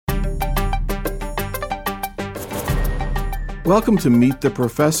Welcome to Meet the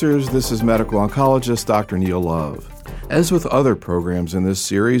Professors. This is medical oncologist Dr. Neil Love. As with other programs in this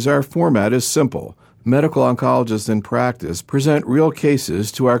series, our format is simple. Medical oncologists in practice present real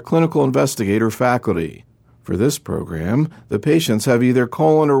cases to our clinical investigator faculty. For this program, the patients have either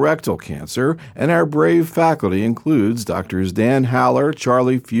colon or rectal cancer, and our brave faculty includes Drs. Dan Haller,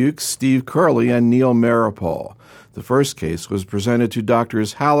 Charlie Fuchs, Steve Curley, and Neil Maripol. The first case was presented to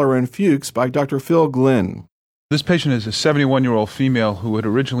Drs. Haller and Fuchs by Dr. Phil Glynn. This patient is a 71-year-old female who had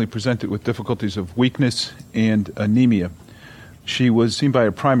originally presented with difficulties of weakness and anemia. She was seen by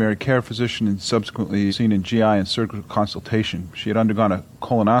a primary care physician and subsequently seen in GI and surgical consultation. She had undergone a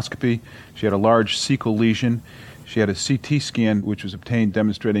colonoscopy. She had a large cecal lesion. She had a CT scan, which was obtained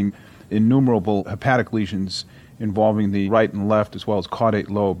demonstrating innumerable hepatic lesions involving the right and left as well as caudate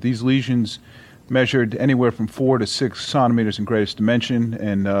lobe. These lesions measured anywhere from 4 to 6 centimeters in greatest dimension,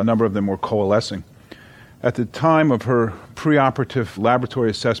 and a number of them were coalescing. At the time of her preoperative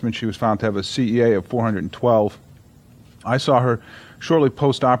laboratory assessment, she was found to have a CEA of 412. I saw her shortly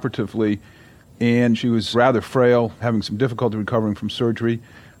postoperatively, and she was rather frail, having some difficulty recovering from surgery.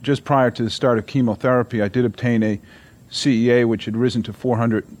 Just prior to the start of chemotherapy, I did obtain a CEA which had risen to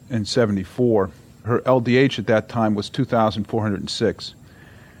 474. Her LDH at that time was 2,406.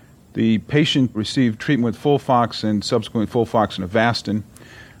 The patient received treatment with FOLFOX and subsequently FOLFOX and Avastin.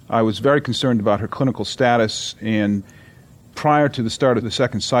 I was very concerned about her clinical status, and prior to the start of the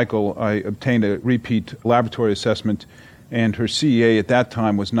second cycle, I obtained a repeat laboratory assessment, and her CEA at that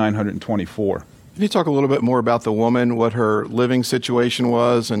time was 924. Can you talk a little bit more about the woman, what her living situation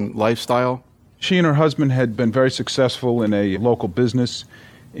was and lifestyle? She and her husband had been very successful in a local business,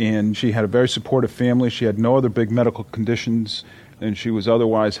 and she had a very supportive family. She had no other big medical conditions, and she was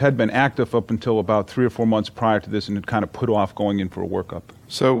otherwise had been active up until about 3 or 4 months prior to this and had kind of put off going in for a workup.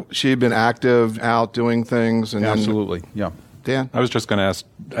 So she had been active, out doing things? And Absolutely, yeah. Dan? I was just going to ask,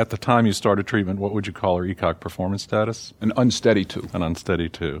 at the time you started treatment, what would you call her ECOG performance status? An unsteady 2. An unsteady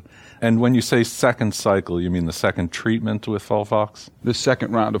 2. And when you say second cycle, you mean the second treatment with FOLFOX? The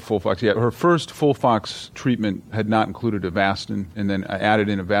second round of FOLFOX, yeah. Her first FOLFOX treatment had not included Avastin, and then I added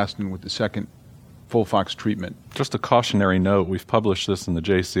in Avastin with the second FOLFOX treatment. Just a cautionary note, we've published this in the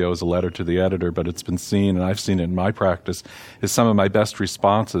JCO as a letter to the editor, but it's been seen, and I've seen it in my practice, is some of my best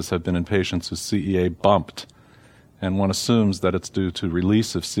responses have been in patients whose CEA bumped. And one assumes that it's due to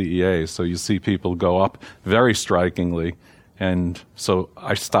release of CEA. So you see people go up very strikingly. And so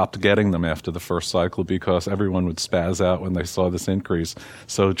I stopped getting them after the first cycle because everyone would spaz out when they saw this increase.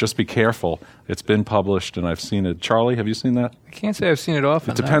 So just be careful. It's been published and I've seen it. Charlie, have you seen that? I can't say I've seen it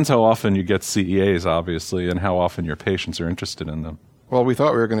often. It depends how often you get CEAs, obviously, and how often your patients are interested in them. Well, we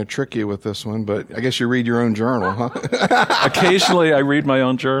thought we were going to trick you with this one, but I guess you read your own journal, huh? Occasionally I read my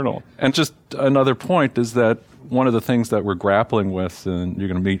own journal. And just another point is that one of the things that we're grappling with, and you're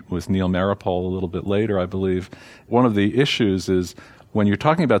going to meet with Neil Maripol a little bit later, I believe, one of the issues is when you're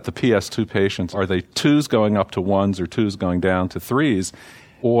talking about the PS2 patients, are they 2s going up to 1s or 2s going down to 3s?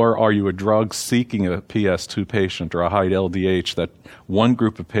 Or are you a drug seeking a PS2 patient or a high LDH, that one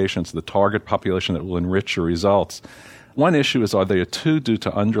group of patients, the target population that will enrich your results? One issue is, are they a 2 due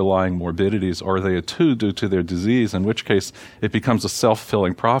to underlying morbidities, or are they a 2 due to their disease, in which case it becomes a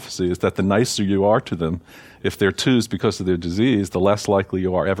self-fulfilling prophecy, is that the nicer you are to them, if they're 2s because of their disease, the less likely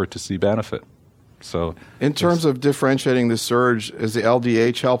you are ever to see benefit. So, in terms of differentiating the surge, is the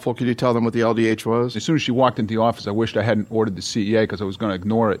LDH helpful? Could you tell them what the LDH was? As soon as she walked into the office, I wished I hadn't ordered the CEA because I was going to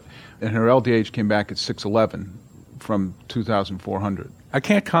ignore it. And her LDH came back at 611 from 2,400. I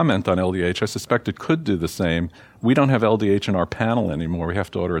can't comment on LDH. I suspect it could do the same. We don't have LDH in our panel anymore. We have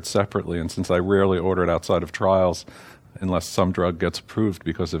to order it separately. And since I rarely order it outside of trials, unless some drug gets approved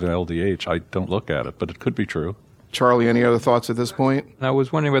because of an LDH, I don't look at it. But it could be true. Charlie, any other thoughts at this point? I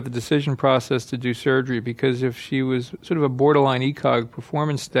was wondering about the decision process to do surgery, because if she was sort of a borderline ECOG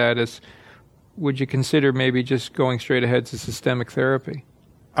performance status, would you consider maybe just going straight ahead to systemic therapy?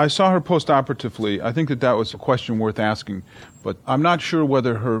 I saw her postoperatively. I think that was a question worth asking, but I'm not sure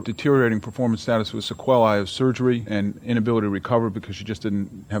whether her deteriorating performance status was sequelae of surgery and inability to recover because she just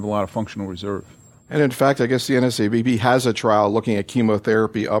didn't have a lot of functional reserve. And in fact, I guess the NSABP has a trial looking at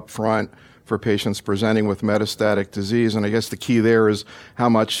chemotherapy up front for patients presenting with metastatic disease. And I guess the key there is how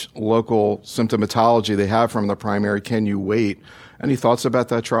much local symptomatology they have from the primary. Can you wait? Any thoughts about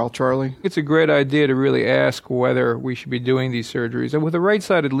that trial, Charlie? It's a great idea to really ask whether we should be doing these surgeries. And with a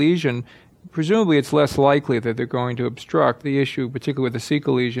right-sided lesion, presumably it's less likely that they're going to obstruct. The issue, particularly with the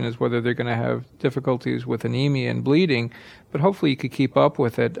cecal lesion, is whether they're going to have difficulties with anemia and bleeding. But hopefully you could keep up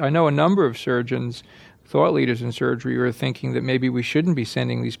with it. I know a number of surgeons, thought leaders in surgery, are thinking that maybe we shouldn't be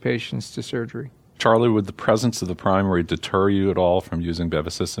sending these patients to surgery. Charlie, would the presence of the primary deter you at all from using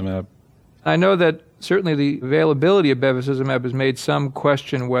bevacizumab? I know that certainly the availability of bevacizumab has made some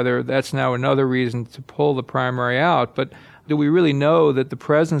question whether that's now another reason to pull the primary out, but do we really know that the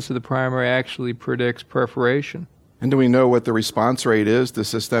presence of the primary actually predicts perforation? And do we know what the response rate is to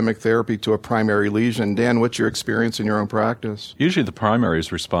systemic therapy to a primary lesion? Dan, what's your experience in your own practice? Usually the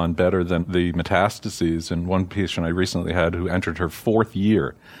primaries respond better than the metastases. And one patient I recently had who entered her 4th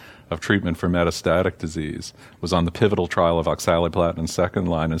year of treatment for metastatic disease was on the pivotal trial of oxaliplatin in second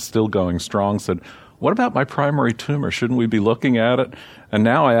line and still going strong, said, what about my primary tumor? Shouldn't we be looking at it? And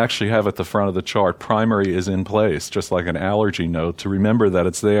now I actually have at the front of the chart, primary is in place, just like an allergy note, to remember that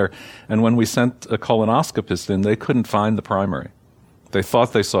it's there. And when we sent a colonoscopist in, they couldn't find the primary. They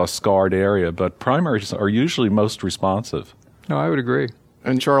thought they saw a scarred area, but primaries are usually most responsive. No, I would agree.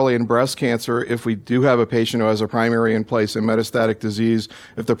 And Charlie, in breast cancer, if we do have a patient who has a primary in place in metastatic disease,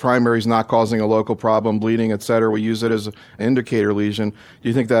 if the primary is not causing a local problem, bleeding, et cetera, we use it as an indicator lesion. Do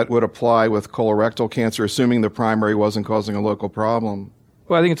you think that would apply with colorectal cancer, assuming the primary wasn't causing a local problem?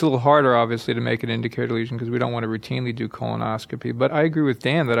 Well, I think it's a little harder, obviously, to make an indicator lesion because we don't want to routinely do colonoscopy. But I agree with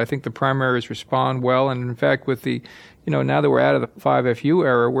Dan that I think the primaries respond well. And in fact, with the, now that we're out of the 5FU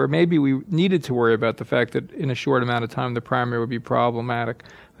era, where maybe we needed to worry about the fact that in a short amount of time the primary would be problematic,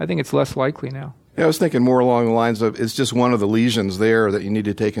 I think it's less likely now. Yeah, I was thinking more along the lines of it's just one of the lesions there that you need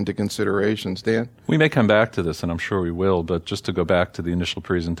to take into consideration. Dan? We may come back to this, and I'm sure we will, but just to go back to the initial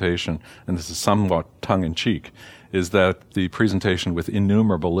presentation, and this is somewhat tongue-in-cheek, is that the presentation with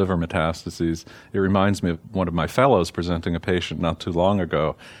innumerable liver metastases, it reminds me of one of my fellows presenting a patient not too long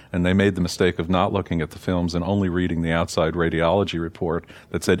ago, and they made the mistake of not looking at the films and only reading the outside radiology report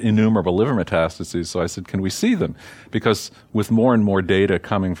that said innumerable liver metastases. So I said, can we see them? Because with more and more data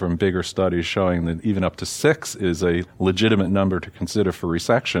coming from bigger studies showing that even up to 6 is a legitimate number to consider for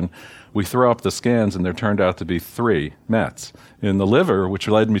resection, we throw up the scans and there turned out to be 3 Mets in the liver, which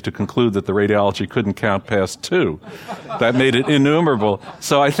led me to conclude that the radiology couldn't count past 2. That made it innumerable.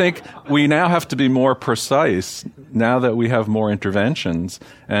 So I think we now have to be more precise now that we have more interventions,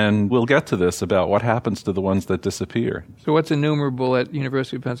 and we'll get to this about what happens to the ones that disappear. So what's innumerable at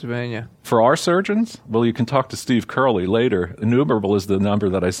University of Pennsylvania? For our surgeons? Well, you can talk to Steve Curley later. Innumerable is the number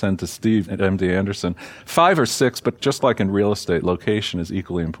that I send to Steve at MD Anderson. 5 or 6, but just like in real estate, location is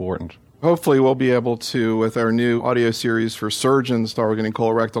equally important. Hopefully we'll be able to, with our new audio series for surgeons targeting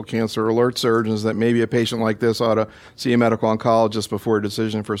colorectal cancer, alert surgeons that maybe a patient like this ought to see a medical oncologist before a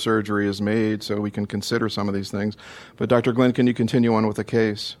decision for surgery is made so we can consider some of these things. But Dr. Glenn, can you continue on with the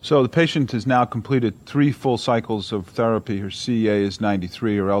case? So the patient has now completed 3 full cycles of therapy. Her CEA is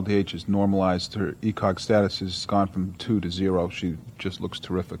 93, her LDH is normalized, her ECOG status has gone from 2 to 0. She just looks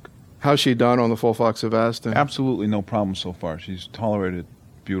terrific. How's she done on the Folfoxavastin? Absolutely no problem so far. She's tolerated it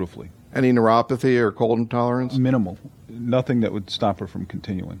beautifully. Any neuropathy or cold intolerance? Minimal. Nothing that would stop her from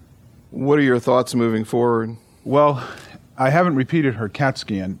continuing. What are your thoughts moving forward? Well, I haven't repeated her CAT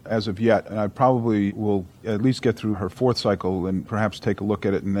scan as of yet, and I probably will at least get through her 4th cycle and perhaps take a look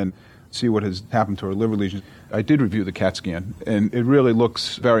at it and then see what has happened to her liver lesions. I did review the CAT scan, and it really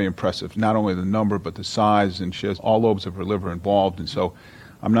looks very impressive, not only the number but the size, and she has all lobes of her liver involved, and so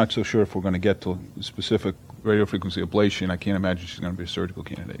I'm not so sure if we're going to get to specific radiofrequency ablation. I can't imagine she's going to be a surgical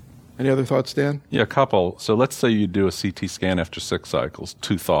candidate. Any other thoughts, Dan? Yeah, a couple. So let's say you do a CT scan after 6 cycles.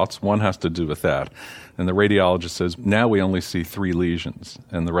 2 thoughts. One has to do with that. And the radiologist says, now we only see 3 lesions,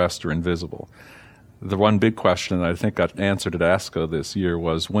 and the rest are invisible. The one big question that I think got answered at ASCO this year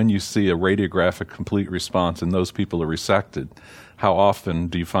was, when you see a radiographic complete response and those people are resected, how often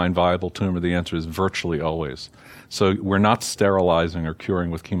do you find viable tumor? The answer is virtually always. So we're not sterilizing or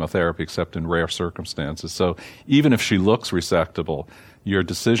curing with chemotherapy except in rare circumstances. So even if she looks resectable, your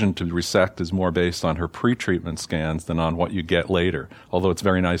decision to resect is more based on her pre-treatment scans than on what you get later, although it's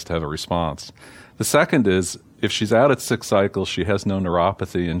very nice to have a response. The second is, if she's out at 6 cycles, she has no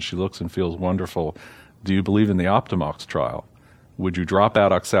neuropathy, and she looks and feels wonderful, do you believe in the Optimox trial? Would you drop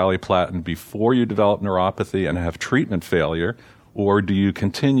out oxaliplatin before you develop neuropathy and have treatment failure, or do you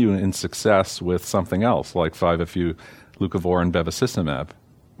continue in success with something else, like 5FU, leucovorin, bevacizumab?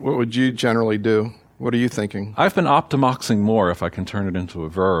 What would you generally do? What are you thinking? I've been optimoxing more, if I can turn it into a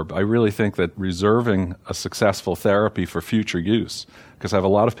verb. I really think that reserving a successful therapy for future use, because I have a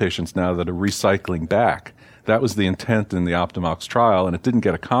lot of patients now that are recycling back. That was the intent in the Optimox trial, and it didn't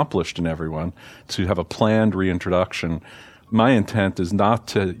get accomplished in everyone, to have a planned reintroduction. My intent is not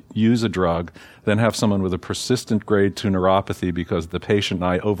to use a drug, then have someone with a persistent grade 2 neuropathy because the patient and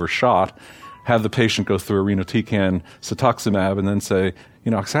I overshot, have the patient go through irinotecan, cetuximab, and then say,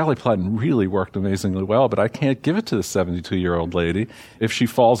 oxaliplatin really worked amazingly well, but I can't give it to the 72-year-old lady. If she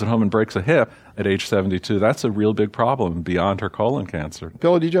falls at home and breaks a hip at age 72, that's a real big problem beyond her colon cancer.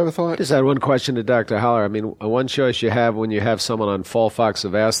 Bill, did you have a thought? Just had one question to Dr. Haller. I mean, one choice you have when you have someone on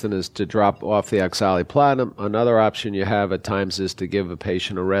Folfox/Avastin is to drop off the oxaliplatin. Another option you have at times is to give a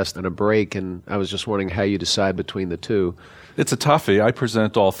patient a rest and a break, and I was just wondering how you decide between the two. It's a toughie. I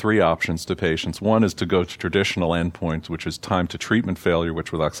present all three options to patients. One is to go to traditional endpoints, which is time to treatment failure,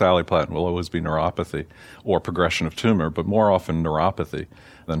 which with oxaliplatin will always be neuropathy or progression of tumor, but more often neuropathy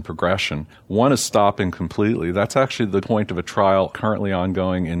than progression. One is stopping completely. That's actually the point of a trial currently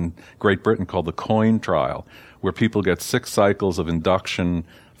ongoing in Great Britain called the COIN trial, where people get 6 cycles of induction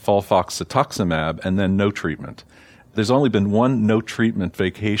Folfox/cetuximab and then no treatment. There's only been one no-treatment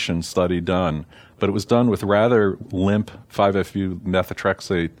vacation study done, but it was done with rather limp 5-FU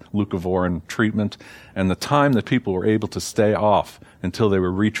methotrexate leucovorin treatment, and the time that people were able to stay off until they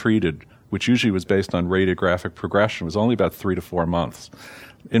were retreated, which usually was based on radiographic progression, was only about 3 to 4 months.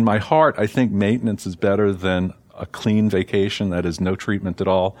 In my heart, I think maintenance is better than a clean vacation, that is no treatment at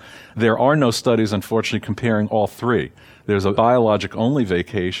all. There are no studies, unfortunately, comparing all three. There's a biologic-only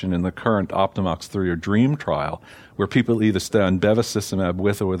vacation in the current Optimox 3 or DREAM trial, where people either stay on bevacizumab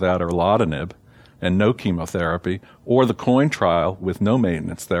with or without erlotinib and no chemotherapy, or the COIN trial with no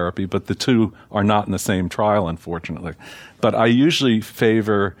maintenance therapy, but the two are not in the same trial, unfortunately. But I usually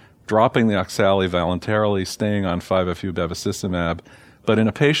favor dropping the oxali voluntarily, staying on 5-FU bevacizumab, but in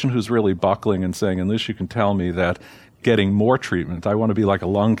a patient who's really buckling and saying, unless you can tell me that getting more treatment, I want to be like a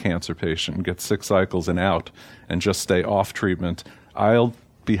lung cancer patient and get 6 cycles and out and just stay off treatment, I'll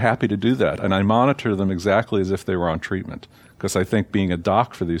be happy to do that. And I monitor them exactly as if they were on treatment, because I think being a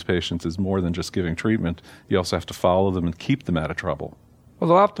doc for these patients is more than just giving treatment. You also have to follow them and keep them out of trouble. Well,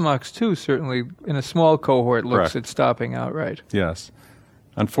 the Optimox 2 certainly, in a small cohort, looks Correct. at stopping outright. Yes.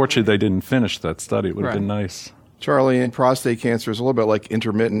 Unfortunately, they didn't finish that study. It would have been nice. Charlie, and prostate cancer is a little bit like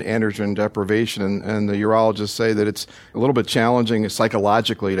intermittent androgen deprivation, and the urologists say that it's a little bit challenging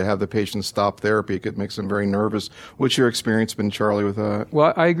psychologically to have the patient stop therapy. It makes them very nervous. What's your experience been, Charlie, with that?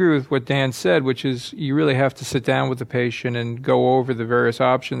 Well, I agree with what Dan said, which is you really have to sit down with the patient and go over the various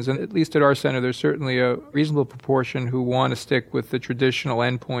options. And at least at our center, there's certainly a reasonable proportion who want to stick with the traditional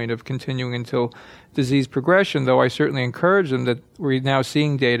endpoint of continuing until disease progression, though I certainly encourage them that we're now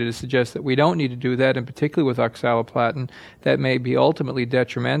seeing data to suggest that we don't need to do that, and particularly with oxaliplatin, that may be ultimately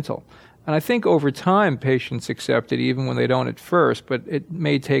detrimental. And I think over time patients accept it even when they don't at first, but it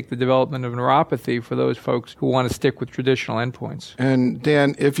may take the development of neuropathy for those folks who want to stick with traditional endpoints. And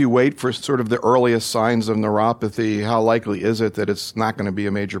Dan, if you wait for sort of the earliest signs of neuropathy, how likely is it that it's not going to be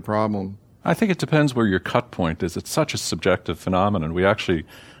a major problem? I think it depends where your cut point is. It's such a subjective phenomenon. We actually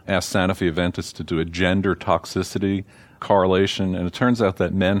asked Sanofi Aventis to do a gender toxicity correlation, and it turns out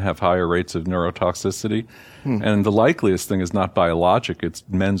that men have higher rates of neurotoxicity. And the likeliest thing is not biologic. It's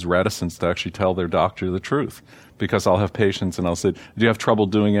men's reticence to actually tell their doctor the truth. Because I'll have patients and I'll say, do you have trouble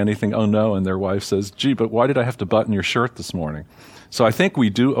doing anything? Oh, no. And their wife says, gee, but why did I have to button your shirt this morning? So I think we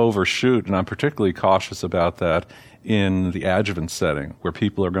do overshoot, and I'm particularly cautious about that in the adjuvant setting, where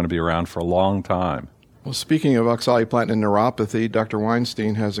people are going to be around for a long time. Well, speaking of oxaliplatin and neuropathy, Dr.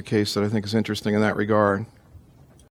 Weinstein has a case that I think is interesting in that regard.